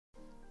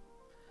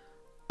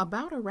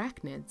About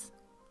Arachnids,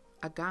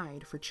 a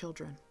guide for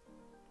children,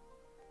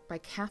 by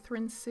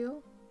Cathryn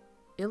Sill,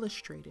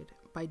 illustrated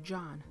by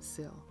John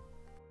Sill.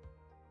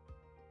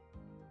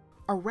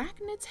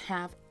 Arachnids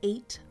have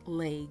 8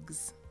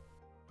 legs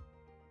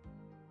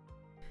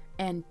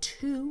and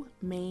 2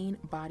 main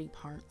body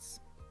parts.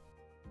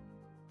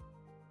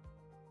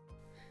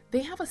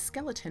 They have a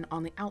skeleton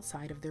on the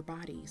outside of their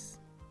bodies.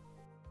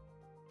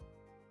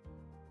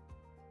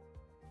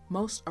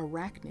 Most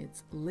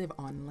arachnids live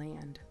on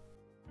land.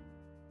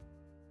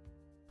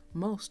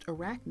 Most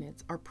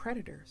arachnids are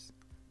predators,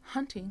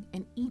 hunting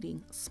and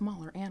eating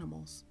smaller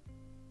animals.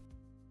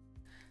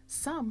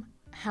 Some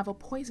have a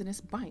poisonous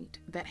bite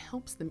that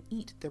helps them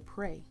eat their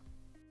prey.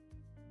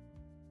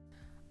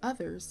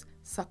 Others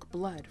suck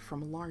blood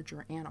from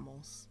larger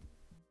animals.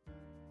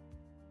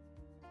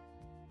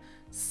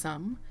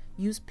 Some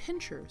use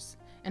pincers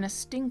and a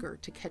stinger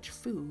to catch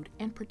food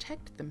and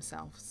protect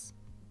themselves.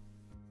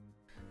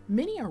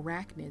 Many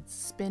arachnids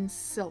spin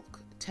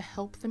silk to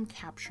help them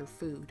capture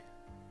food.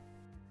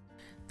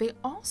 They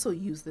also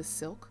use the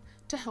silk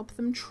to help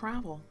them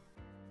travel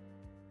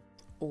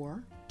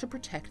or to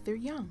protect their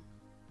young.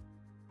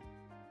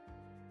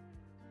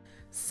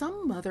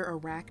 Some mother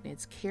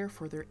arachnids care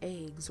for their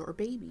eggs or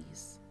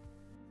babies.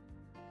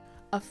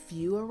 A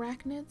few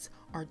arachnids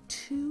are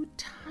too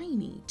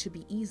tiny to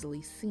be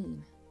easily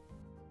seen.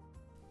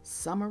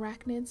 Some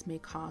arachnids may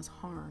cause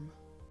harm,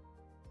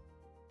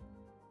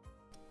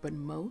 but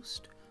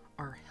most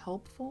are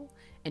helpful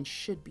and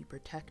should be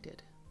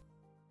protected.